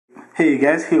Hey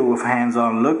guys, here with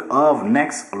hands-on look of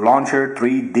Next Launcher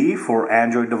 3D for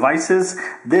Android devices.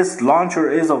 This launcher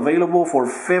is available for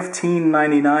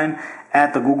 $15.99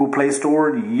 at the Google Play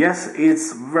Store. Yes,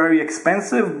 it's very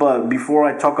expensive, but before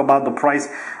I talk about the price,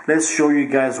 let's show you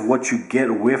guys what you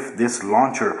get with this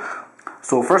launcher.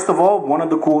 So first of all, one of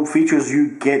the cool features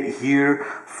you get here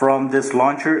from this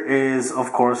launcher is,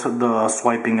 of course, the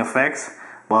swiping effects.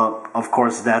 But of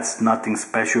course, that's nothing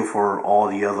special for all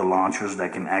the other launchers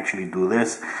that can actually do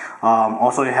this.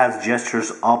 Also, it has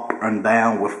gestures up and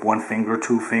down with one finger,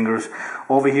 two fingers.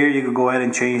 Over here, you could go ahead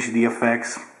and change the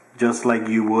effects just like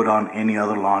you would on any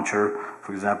other launcher.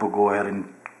 For example, go ahead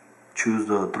and choose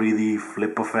the 3D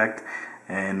flip effect.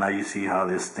 And now you see how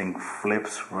this thing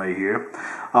flips right here.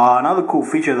 Another cool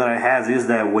feature that it has is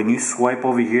that when you swipe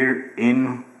over here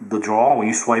in the draw, when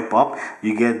you swipe up,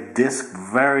 you get this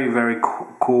very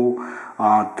cool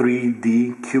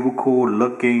 3D cubicle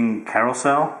looking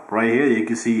carousel right here. You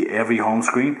can see every home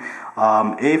screen.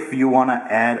 If you want to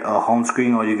add a home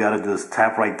screen, all you gotta do is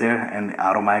tap right there and it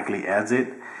automatically adds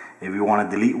it. If you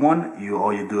want to delete one,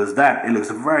 all you do is that. It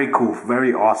looks very cool,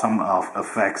 very awesome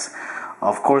effects.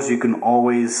 Of course, you can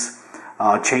always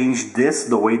change this,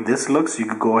 the way this looks. You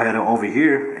could go ahead and over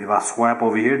here, if I swipe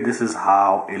over here, this is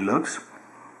how it looks.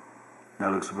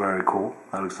 That looks very cool.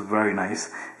 That looks very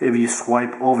nice. If you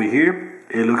swipe over here,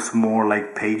 it looks more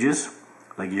like pages,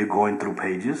 like you're going through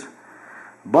pages.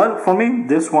 But for me,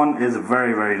 this one is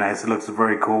very nice. It looks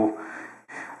very cool.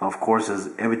 Of course,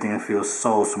 everything feels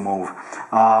so smooth.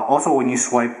 Also, when you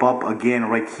swipe up again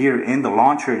right here in the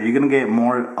launcher, you're gonna get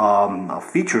more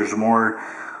features,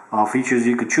 features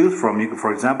you could choose from.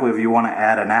 For example, if you want to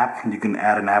add an app, you can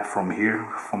add an app from here,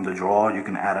 from the draw. You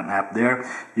can add an app there.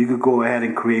 You could go ahead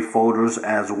and create folders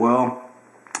as well.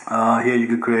 Here you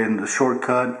could create a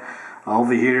shortcut.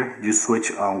 Over here, you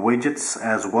switch widgets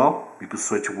as well. You can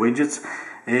switch widgets.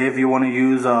 If you want to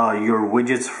use your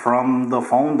widgets from the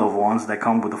phone, the ones that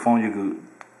come with the phone, you could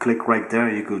click right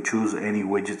there. You could choose any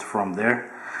widgets from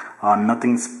there.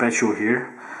 Nothing special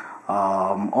here.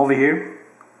 Over here,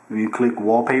 when you click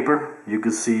wallpaper, you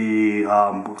could see,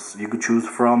 you could choose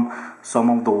from some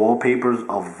of the wallpapers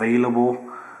available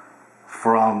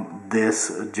from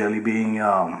this Jelly Bean,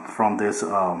 from this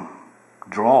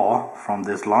draw, from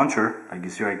this launcher. Like you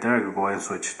see right there, you could go ahead and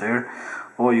switch there.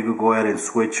 Or you could go ahead and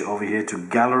switch over here to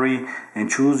gallery and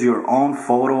choose your own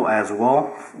photo as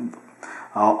well.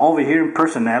 Over here in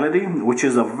personality, which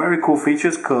is a very cool feature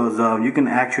because you can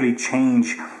actually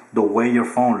change the way your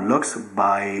phone looks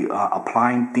by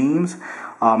applying themes.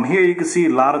 Here you can see a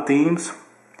lot of themes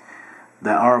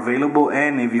that are available,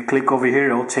 and if you click over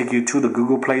here, it'll take you to the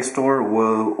Google Play Store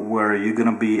where you're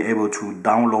gonna be able to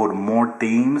download more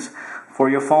themes for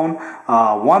your phone.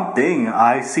 One thing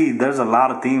I see, there's a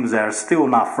lot of themes that are still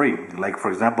not free. Like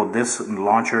for example, this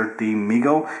launcher theme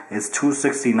Migo is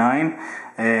 $269,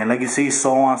 and like you see,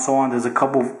 so on. There's a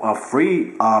couple of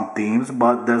free themes,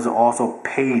 but there's also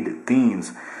paid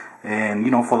themes. And you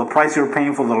know, for the price you're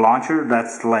paying for the launcher,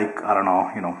 that's like, I don't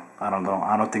know. I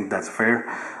don't think that's fair.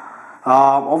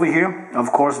 Over here,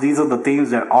 of course, these are the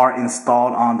themes that are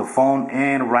installed on the phone,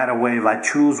 and right away, if I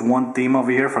choose one theme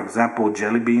over here, for example,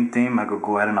 Jelly Bean theme, I could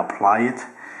go ahead and apply it,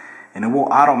 and it will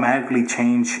automatically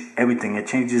change everything. It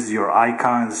changes your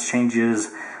icons,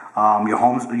 changes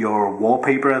your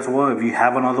wallpaper as well. If you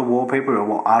have another wallpaper, it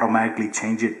will automatically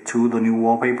change it to the new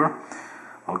wallpaper.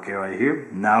 Okay, right here.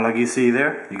 Now, like you see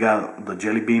there, you got the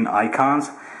Jelly Bean icons,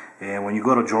 and when you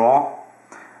go to draw,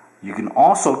 you can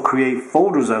also create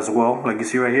folders as well. Like you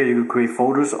see right here, you can create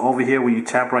folders. Over here, when you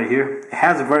tap right here, it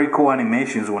has very cool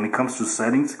animations when it comes to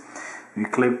settings. You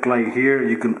click right here,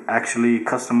 you can actually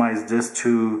customize this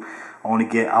to only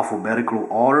get alphabetical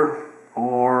order,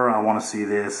 or I want to see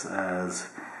this as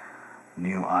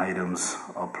new items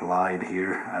applied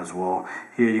here as well.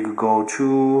 Here you could go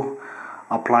to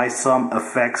apply some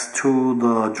effects to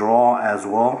the draw as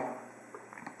well.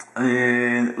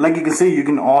 And like you can see, you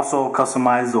can also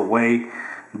customize the way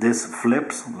this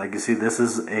flips. Like you see, this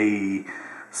is a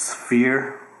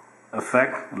sphere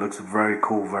effect. It looks very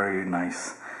cool, very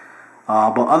nice.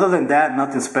 But other than that,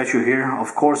 nothing special here.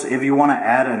 Of course, if you want to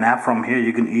add an app from here,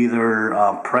 you can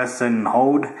either press and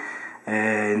hold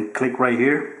and click right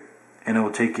here, and it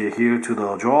will take you here to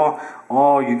the draw.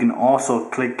 Or you can also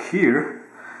click here,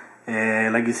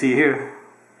 and like you see here,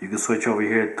 you can switch over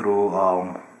here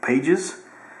through pages.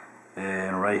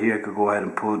 And right here, I could go ahead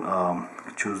and put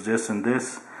choose this and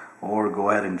this, or go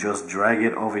ahead and just drag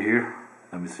it over here.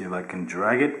 Let me see if I can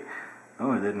drag it.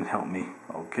 Oh, it didn't help me.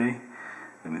 Okay,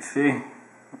 let me see.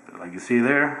 Like you see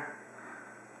there,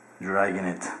 dragging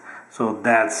it. So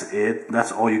that's it.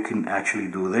 That's all you can actually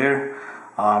do there.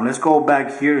 Let's go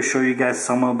back here to show you guys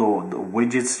some of the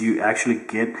widgets you actually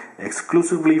get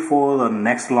exclusively for the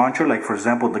next launcher. Like for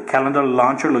example, the calendar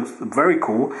launcher looks very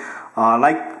cool.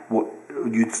 Like what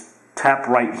you tap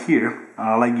right here,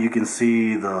 like you can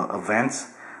see the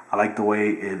events. I like the way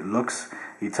it looks.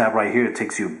 You tap right here, it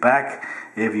takes you back.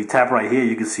 If you tap right here,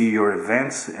 you can see your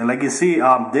events. And like you see,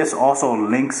 this also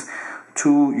links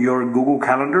to your Google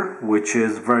Calendar, which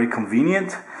is very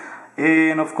convenient.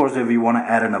 And of course, if you want to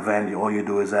add an event, all you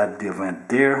do is add the event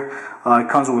there. It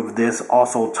comes with this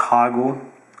also toggle,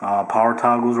 power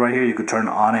toggles right here. You could turn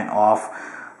on and off,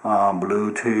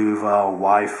 Bluetooth,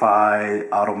 Wi-Fi,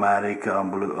 automatic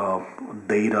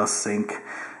data sync.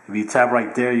 If you tap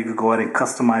right there, you could go ahead and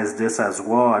customize this as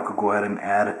well. I could go ahead and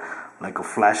add like a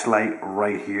flashlight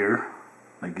right here.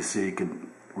 Like you see, you can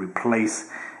replace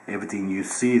everything you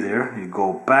see there. You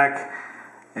go back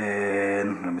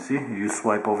and let me see, you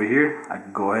swipe over here. I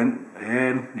can go ahead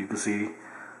and you can see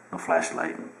the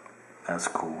flashlight. That's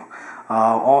cool.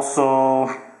 Also,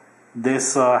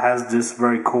 this has this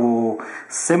very cool,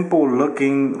 simple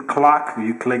looking clock.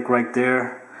 You click right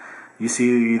there, you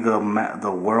see the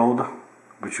world,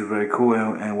 which is very cool.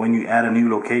 And when you add a new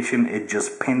location, it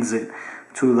just pins it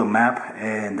to the map,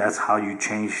 and that's how you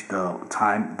change the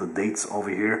time, the dates over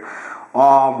here.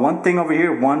 One thing over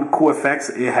here, one cool effects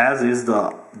it has is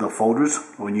the folders.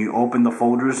 When you open the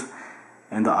folders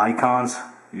and the icons,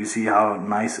 you see how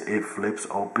nice it flips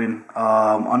open.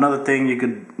 Another thing you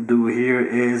could do here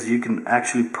is you can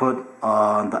actually put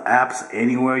the apps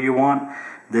anywhere you want.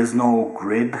 There's no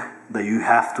grid that you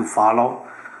have to follow.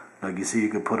 Like you see, you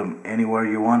can put them anywhere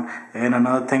you want. And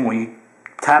another thing, when you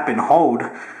tap and hold,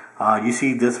 you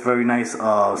see this very nice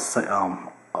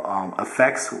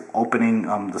effects opening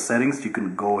the settings. You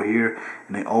can go here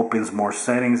and it opens more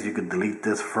settings. You could delete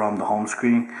this from the home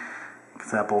screen.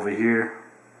 Tap over here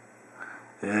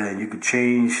and you could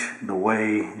change the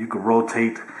way you could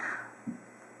rotate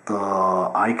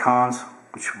the icons,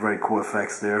 which are very cool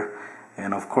effects there.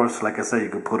 And of course, like I said, you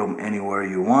could put them anywhere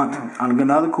you want. And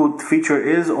another cool feature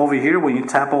is over here. When you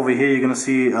tap over here, you're gonna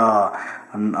see a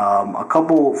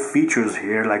couple features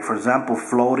here. Like for example,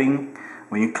 floating.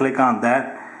 When you click on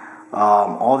that,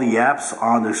 all the apps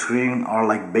on the screen are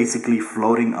like basically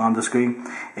floating on the screen.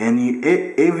 And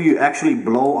if you actually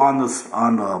blow on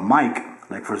the mic,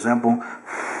 like for example,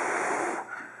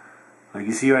 like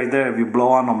you see right there, if you blow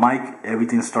on the mic,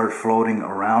 everything starts floating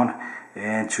around.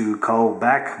 And to go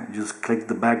back, just click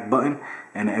the back button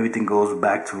and everything goes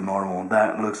back to normal.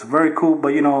 That looks very cool,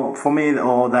 but you know, for me,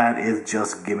 all that is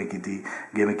just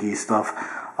gimmicky stuff.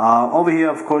 Over here,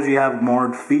 of course, you have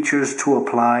more features to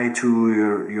apply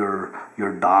to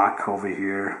your dock over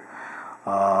here.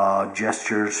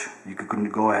 Gestures, you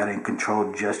could go ahead and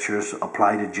control gestures,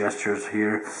 apply the gestures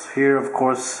here. Here, of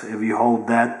course, if you hold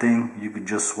that thing, you could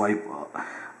just swipe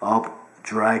up,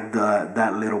 drag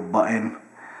that little button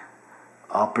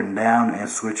up and down and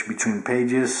switch between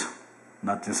pages.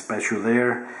 Nothing special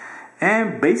there.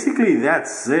 And basically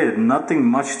that's it. Nothing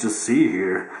much to see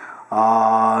here.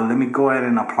 Let me go ahead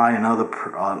and apply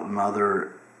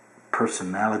another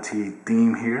personality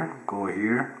theme here. Go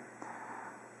here,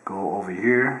 go over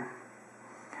here,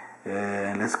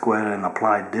 and let's go ahead and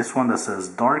apply this one that says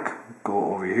dark.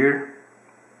 Go over here.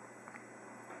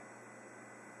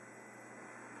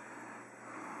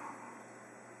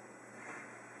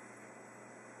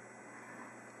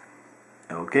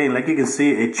 Okay, like you can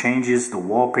see, it changes the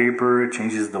wallpaper, it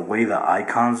changes the way the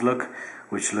icons look,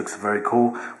 which looks very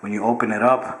cool. When you open it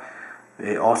up,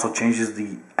 it also changes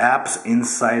the apps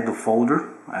inside the folder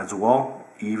as well.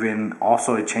 Even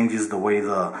also, it changes the way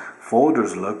the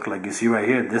folders look. Like you see right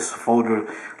here, this folder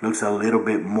looks a little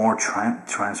bit more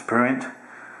transparent.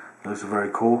 Looks very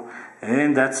cool.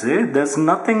 And that's it. There's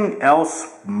nothing else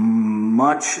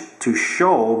much to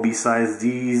show besides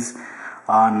these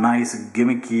nice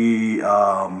gimmicky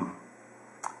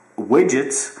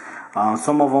widgets.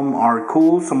 Some of them are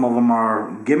cool, some of them are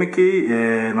gimmicky,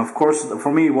 and of course,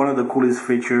 for me, one of the coolest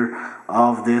feature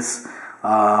of this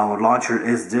launcher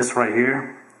is this right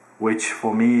here, which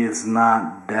for me is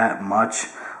not that much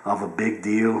of a big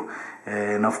deal.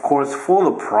 And of course, for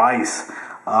the price,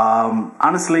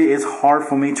 honestly, it's hard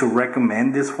for me to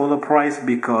recommend this for the price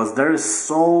because there is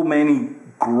so many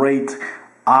great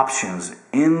options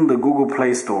in the Google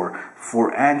Play Store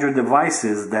for Android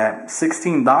devices that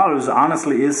 $16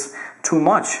 honestly is too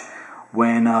much.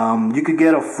 when you could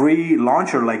get a free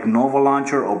launcher like Nova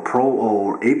Launcher or Pro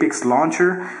or Apex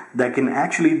Launcher that can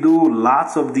actually do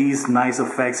lots of these nice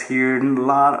effects here, and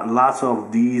lots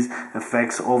of these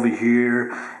effects over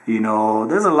here. You know,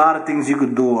 there's a lot of things you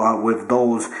could do with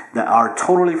those that are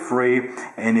totally free.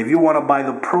 And if you want to buy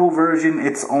the Pro version,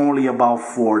 it's only about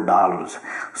 $4.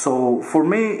 So for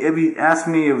me, if you ask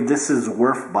me if this is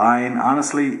worth buying,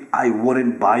 honestly, I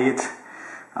wouldn't buy it.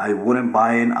 I wouldn't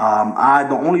buy it.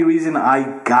 The only reason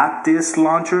I got this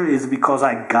launcher is because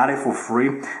I got it for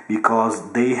free,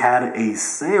 because they had a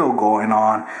sale going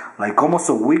on like almost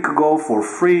a week ago for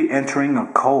free, entering a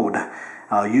code,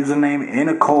 username and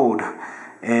a code,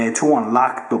 to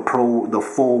unlock the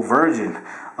full version.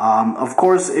 Of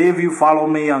course, if you follow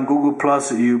me on Google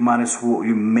Plus, you might as well,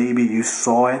 maybe you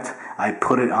saw it. I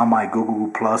put it on my Google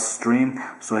Plus stream.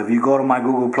 So if you go to my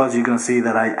Google Plus, you can see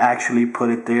that I actually put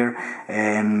it there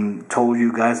and told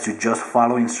you guys to just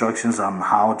follow instructions on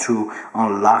how to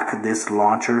unlock this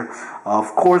launcher.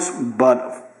 Of course,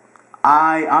 but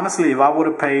I honestly, if I would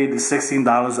have paid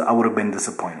 $16, I would have been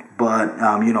disappointed. But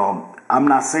you know, I'm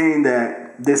not saying that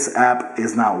this app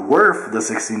is not worth the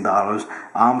 $16.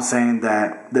 I'm saying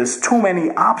that there's too many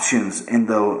options in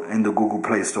the Google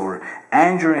Play Store.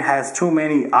 Android has too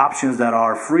many options that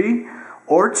are free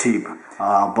or cheap.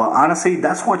 But honestly,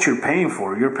 that's what you're paying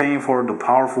for. You're paying for the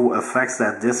powerful effects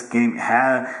that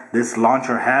this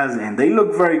launcher has, and they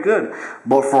look very good.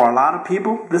 But for a lot of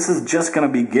people, this is just gonna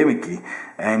be gimmicky,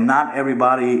 and not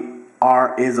everybody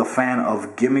is a fan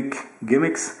of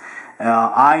gimmicks.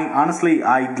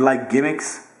 I like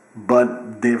gimmicks,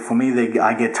 but for me,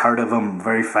 I get tired of them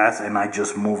very fast, and I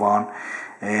just move on.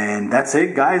 And that's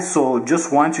it, guys. So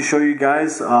just wanted to show you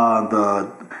guys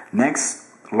the next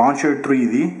Launcher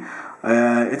 3D.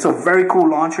 It's a very cool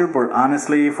launcher, but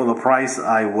honestly, for the price,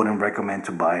 I wouldn't recommend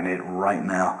to buying it right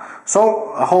now.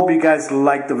 So I hope you guys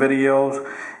like the videos,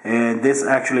 and this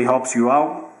actually helps you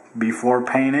out before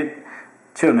paying it.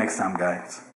 Till next time, guys.